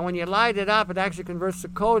 And when you light it up, it actually converts to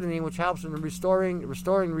codeine, which helps in the restoring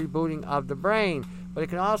rebooting of the brain. But it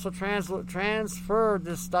can also transfer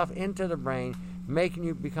this stuff into the brain, making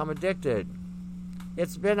you become addicted.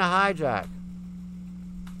 It's been a hijack.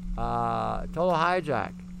 Total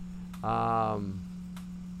hijack.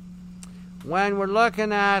 When we're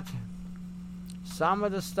looking at some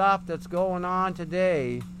of the stuff that's going on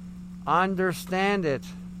today, understand it.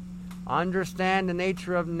 Understand the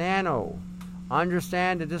nature of nano.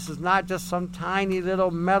 Understand that this is not just some tiny little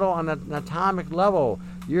metal on an atomic level.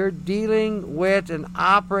 You're dealing with an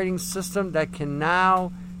operating system that can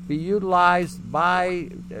now be utilized by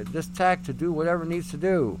this tech to do whatever it needs to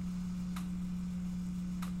do.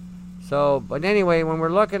 So, but anyway, when we're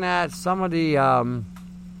looking at some of the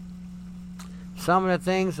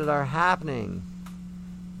things that are happening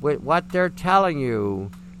with what they're telling you,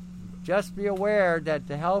 just be aware that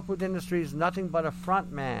the health food industry is nothing but a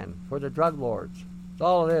front man for the drug lords. That's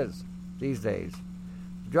all it is these days.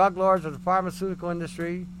 The drug lords of the pharmaceutical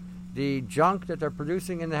industry, the junk that they're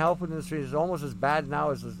producing in the health food industry is almost as bad now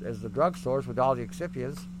as the drugstores with all the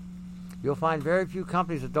excipients. You'll find very few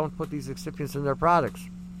companies that don't put these excipients in their products.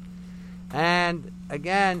 And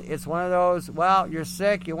again, it's one of those, well, you're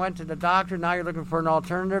sick, you went to the doctor, now you're looking for an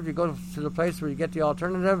alternative. You go to the place where you get the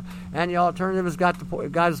alternative, and the alternative has got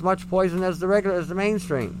as much poison as the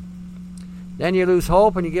mainstream. Then you lose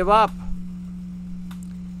hope and you give up.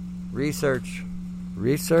 Research.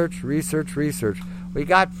 We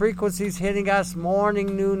got frequencies hitting us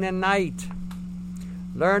morning, noon, and night.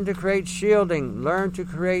 Learn to create shielding. Learn to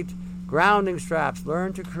create grounding straps.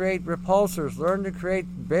 Learn to create repulsors. Learn to create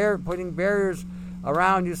putting barriers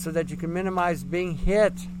around you so that you can minimize being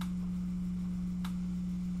hit.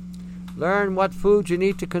 Learn what foods you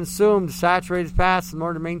need to consume to saturated fats in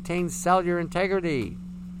order to maintain cellular integrity.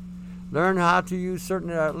 Learn how to use certain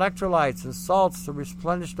electrolytes and salts to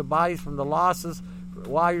replenish the body from the losses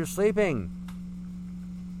while you're sleeping.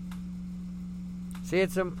 See,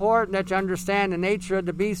 it's important that you understand the nature of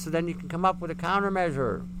the beast so then you can come up with a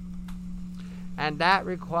countermeasure. And that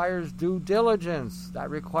requires due diligence. That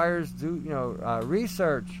requires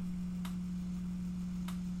research.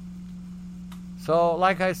 So,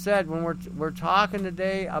 like I said, when we're talking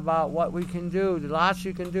today about what we can do, the lots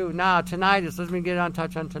you can do. Now, tinnitus. Let me get on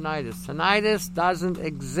touch on tinnitus. Tinnitus doesn't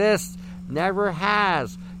exist. Never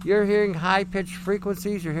has. You're hearing high-pitched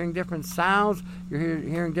frequencies. You're hearing different sounds. You're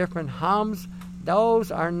hearing different hums. Those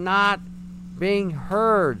are not being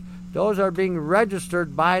heard. Those are being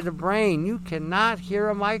registered by the brain. You cannot hear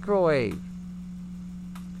a microwave.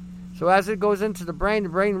 So as it goes into the brain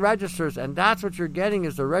registers, and that's what you're getting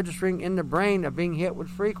is the registering in the brain of being hit with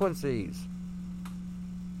frequencies.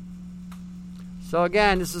 So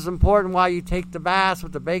again, this is important while you take the baths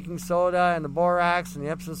with the baking soda and the borax and the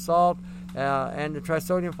Epsom salt and the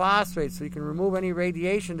trisodium phosphate, so you can remove any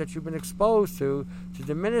radiation that you've been exposed to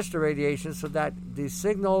diminish the radiation so that the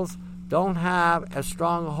signals don't have a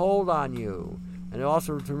strong hold on you, and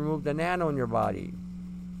also to remove the nano in your body.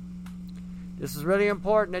 This is really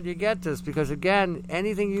important that you get this because, again,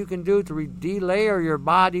 anything you can do to delayer your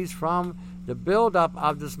bodies from the buildup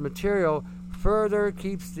of this material further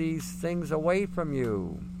keeps these things away from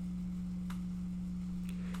you.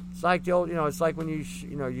 It's like the old, it's like when you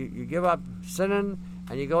give up sinning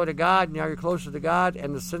and you go to God, and now you're closer to God,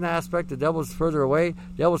 and the sin aspect, the devil's further away.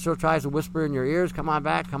 The devil still tries to whisper in your ears, come on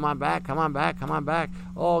back, come on back, come on back, come on back.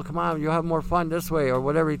 Oh, come on, you'll have more fun this way, or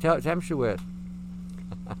whatever he tempts you with.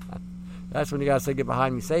 That's when you got to say, get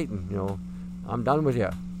behind me, Satan. I'm done with you.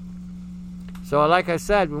 So like I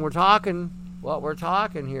said, when we're talking, what we're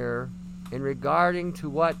talking here in regarding to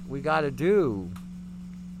what we got to do,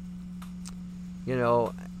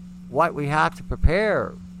 what we have to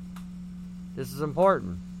prepare, this is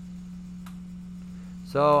important.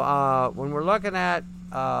 So when we're looking at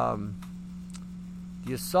the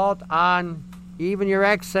assault on even your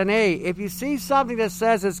XNA, if you see something that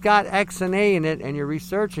says it's got XNA in it and you're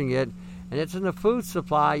researching it and it's in the food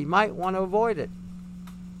supply, you might want to avoid it.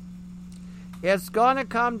 It's going to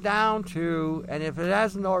come down to, and if it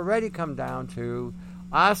hasn't already come down to,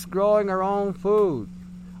 us growing our own food,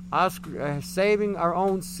 us saving our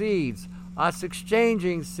own seeds, us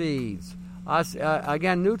exchanging seeds, us,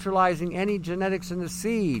 again, neutralizing any genetics in the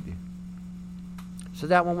seed so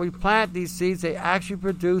that when we plant these seeds, they actually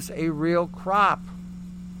produce a real crop.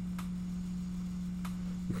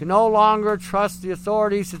 You can no longer trust the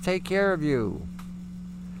authorities to take care of you.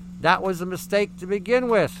 That was a mistake to begin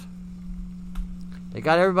with. They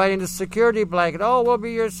got everybody in the security blanket. Oh, we'll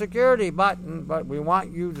be your security, but we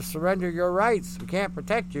want you to surrender your rights. We can't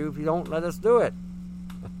protect you if you don't let us do it.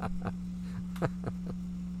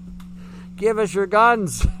 Give us your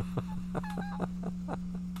guns.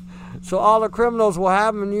 So all the criminals will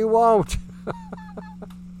have them and you won't.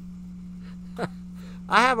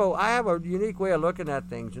 I have a unique way of looking at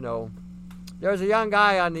things, There's a young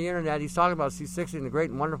guy on the internet. He's talking about C60 and the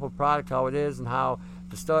great and wonderful product, how it is, and how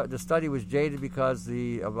the study was jaded because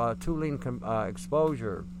of toluene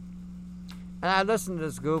exposure. And I listened to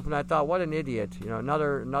this goof, and I thought, what an idiot!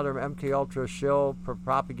 Another MK Ultra shill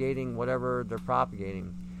propagating whatever they're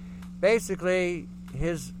propagating. Basically,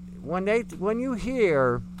 when you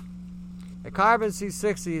hear a carbon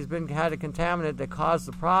C60 had a contaminant that caused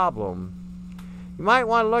the problem, you might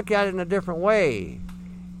want to look at it in a different way.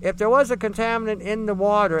 If there was a contaminant in the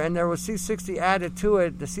water and there was C60 added to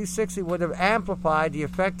it, the C60 would have amplified the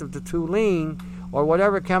effect of the toluene or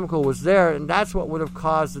whatever chemical was there, and that's what would have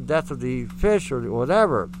caused the death of the fish or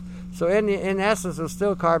whatever. So in essence, it was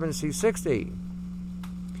still carbon C60.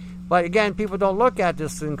 But again, people don't look at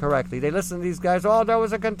this incorrectly. They listen to these guys, oh, there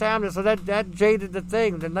was a contaminant, so that jaded the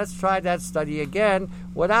thing. Then let's try that study again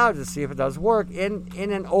without it to see if it does work in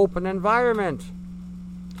an open environment.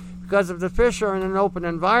 Because if the fish are in an open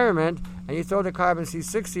environment and you throw the carbon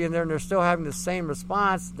C60 in there and they're still having the same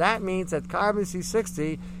response, that means that carbon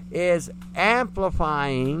C60 is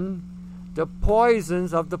amplifying the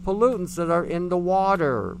poisons of the pollutants that are in the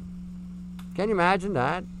water. Can you imagine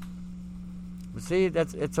that? See,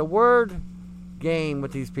 it's a word game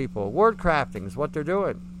with these people. Word crafting is what they're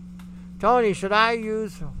doing. Tony, should I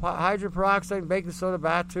use hydrogen peroxide and baking soda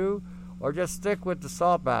bath too? Or just stick with the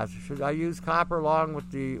salt bath? Should I use copper along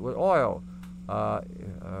with oil?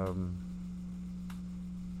 I'm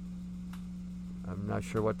not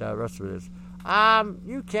sure what that rest of it is.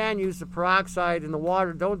 You can use the peroxide in the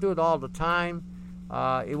water. Don't do it all the time.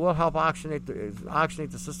 It will help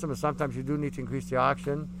oxygenate the system, and sometimes you do need to increase the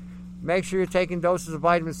oxygen. Make sure you're taking doses of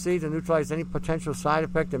vitamin C to neutralize any potential side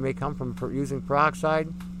effect that may come from using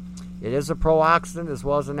peroxide. It is a pro-oxidant as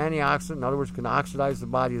well as an antioxidant. In other words, it can oxidize the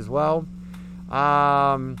body as well.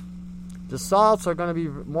 The salts are going to be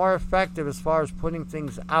more effective as far as putting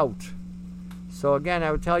things out. So again, I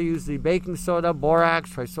would tell you use the baking soda, borax,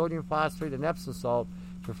 trisodium phosphate, and Epsom salt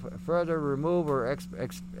to further remove or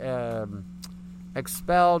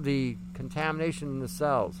expel the contamination in the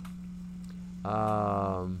cells.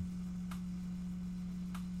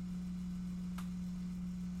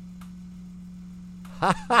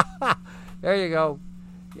 There you go.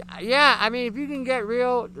 Yeah, I mean, if you can get the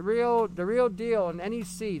real deal in any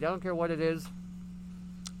seed, I don't care what it is,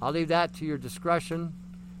 I'll leave that to your discretion.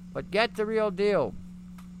 But get the real deal.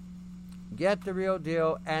 Get the real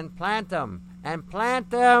deal and plant them. And plant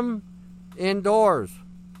them indoors.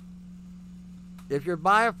 If you're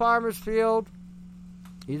by a farmer's field,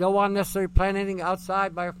 you don't want to necessarily plant anything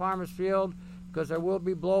outside by a farmer's field because there will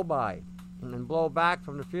be blow-by and blow back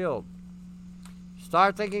from the field.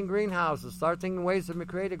 Start thinking greenhouses. Start thinking ways to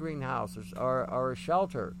create a greenhouse or a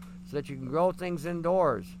shelter so that you can grow things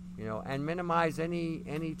indoors, and minimize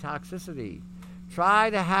any toxicity. Try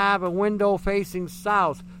to have a window facing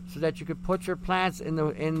south so that you could put your plants in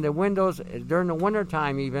the windows during the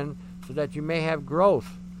wintertime even, so that you may have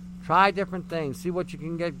growth. Try different things. See what you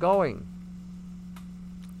can get going.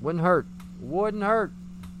 Wouldn't hurt.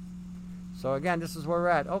 So again, this is where we're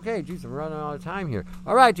at. Okay, geez, I'm running out of time here.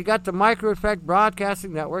 All right, you got the Micro Effect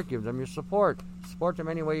Broadcasting Network. Give them your support. Support them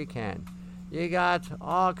any way you can. You got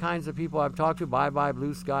all kinds of people I've talked to.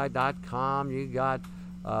 ByeByeBlueSky.com. You got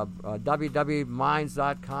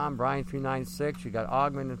www.minds.com, Brian396. You got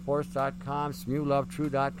AugmentedForce.com,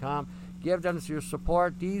 SmewLoveTrue.com. Give them your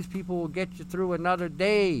support. These people will get you through another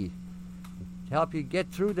day. Help you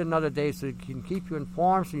get through another day so it can keep you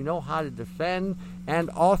informed so you know how to defend and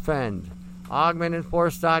offend.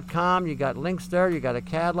 AugmentedForce.com. You got links there. You got a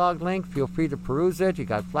catalog link. Feel free to peruse it. You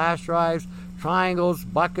got flash drives, triangles,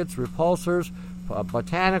 buckets, repulsors,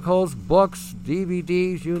 botanicals, books,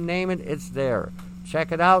 DVDs, you name it, it's there.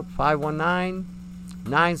 Check it out,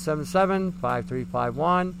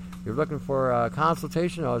 519-977-5351. You're looking for a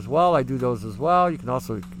consultation as well. I do those as well. You can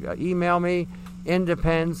also email me,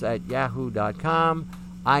 independz@yahoo.com,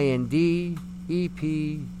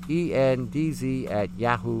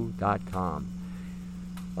 independz@yahoo.com.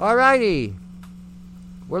 All righty.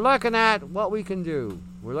 We're looking at what we can do.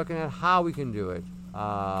 We're looking at how we can do it.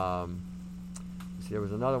 See, there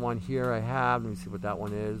was another one here I have. Let me see what that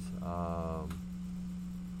one is.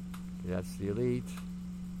 That's the Elite.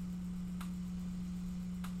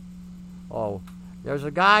 Oh, there's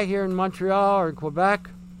a guy here in Montreal or in Quebec.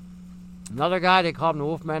 Another guy, they call him the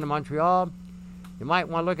Wolfman of Montreal. You might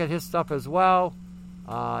want to look at his stuff as well.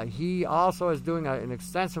 He also is doing an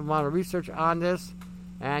extensive amount of research on this,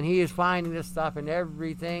 and he is finding this stuff in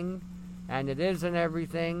everything, and it is in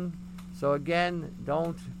everything. So again,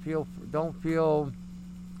 don't feel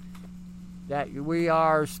that we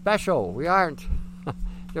are special. We aren't.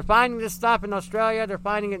 They're finding this stuff in Australia. They're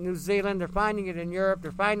finding it in New Zealand. They're finding it in Europe.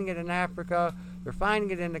 They're finding it in Africa. They're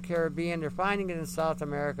finding it in the Caribbean. They're finding it in South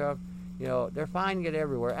America. You know, they're finding it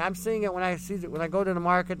everywhere. I'm seeing it when I go to the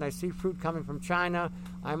market and I see fruit coming from China.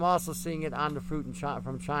 I'm also seeing it on the fruit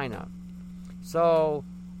from China. So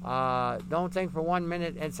don't think for 1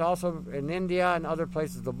 minute. It's also in India and other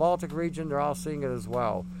places, the Baltic region. They're all seeing it as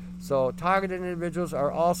well. So targeted individuals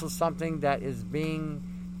are also something that is being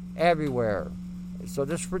everywhere. So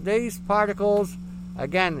these particles,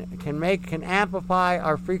 again, can amplify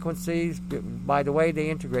our frequencies by the way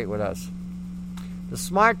they integrate with us. The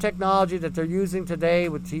smart technology that they're using today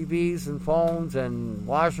with TVs and phones and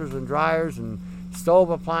washers and dryers and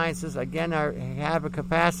stove appliances, again, have a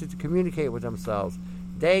capacity to communicate with themselves.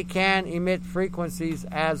 They can emit frequencies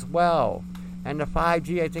as well. And the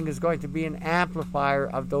 5G, I think, is going to be an amplifier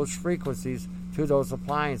of those frequencies to those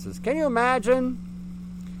appliances. Can you imagine?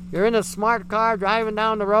 You're in a smart car driving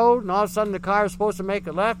down the road, and all of a sudden the car is supposed to make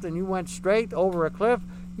a left, and you went straight over a cliff.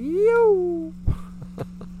 You!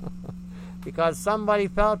 Because somebody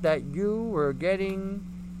felt that you were getting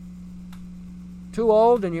too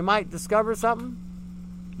old and you might discover something.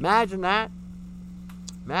 Imagine that.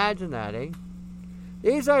 Imagine that, eh?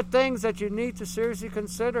 These are things that you need to seriously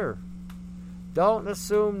consider. Don't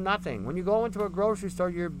assume nothing. When you go into a grocery store,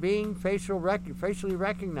 you're being facially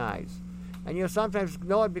recognized. And you'll sometimes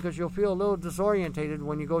know it because you'll feel a little disorientated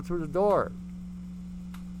when you go through the door.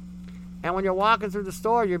 And when you're walking through the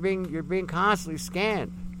store, you're being constantly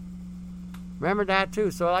scanned. Remember that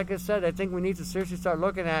too. So like I said, I think we need to seriously start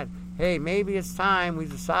looking at, hey, maybe it's time we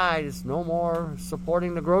decide it's no more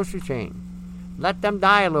supporting the grocery chain. Let them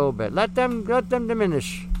die a little bit. Let them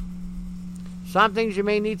diminish. Some things you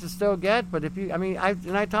may need to still get, but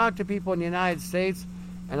I talk to people in the United States,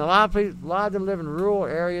 and a lot of them live in rural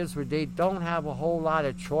areas where they don't have a whole lot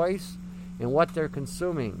of choice in what they're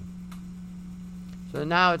consuming. So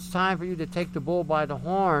now it's time for you to take the bull by the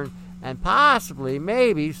horn and possibly,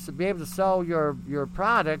 maybe, to be able to sell your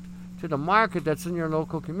product to the market that's in your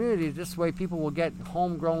local community. This way people will get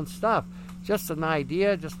homegrown stuff. Just an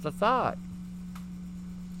idea, just a thought.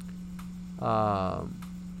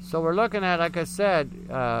 So we're looking at, like I said,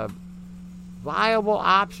 viable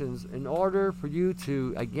options in order for you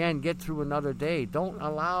to, again, get through another day. Don't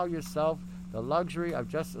allow yourself the luxury of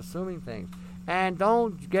just assuming things. And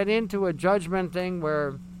don't get into a judgment thing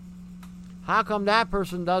where, how come that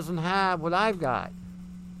person doesn't have what I've got?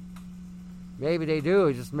 Maybe they do,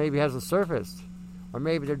 it just maybe hasn't surfaced. Or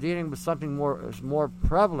maybe they're dealing with something more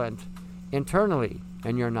prevalent internally,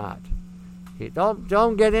 and you're not. Okay,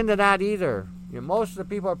 don't get into that either. You know, most of the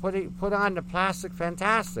people are put on the plastic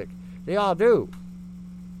fantastic. They all do.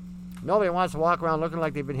 Nobody wants to walk around looking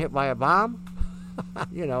like they've been hit by a bomb.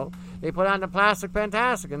 You know, they put on the plastic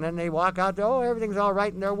fantastic, and then they walk out there, oh, everything's all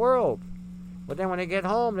right in their world. But then when they get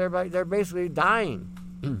home, they're basically dying,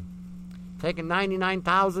 taking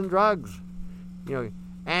 99,000 drugs. You know,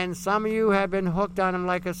 and some of you have been hooked on them,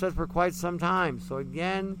 like I said, for quite some time. So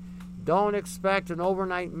again, don't expect an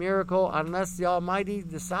overnight miracle unless the Almighty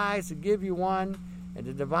decides to give you one, and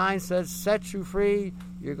the Divine says, set you free.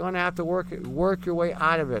 You're going to have to work your way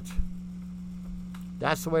out of it.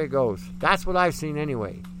 That's the way it goes. That's what I've seen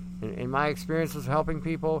anyway. In my experiences helping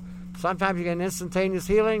people, sometimes you get an instantaneous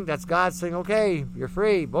healing. That's God saying, okay, you're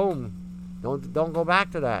free. Boom. Don't go back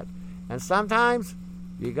to that. And sometimes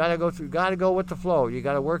you got to go with the flow. You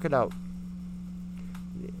got to work it out.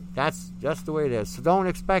 That's just the way it is. So don't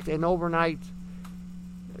expect an overnight.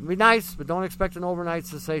 It'd be nice, but don't expect an overnight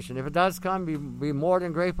cessation. If it does come, be more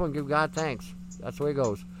than grateful and give God thanks. That's the way it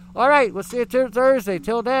goes. All right, we'll see you Thursday.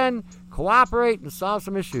 Till then, cooperate and solve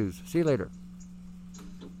some issues. See you later.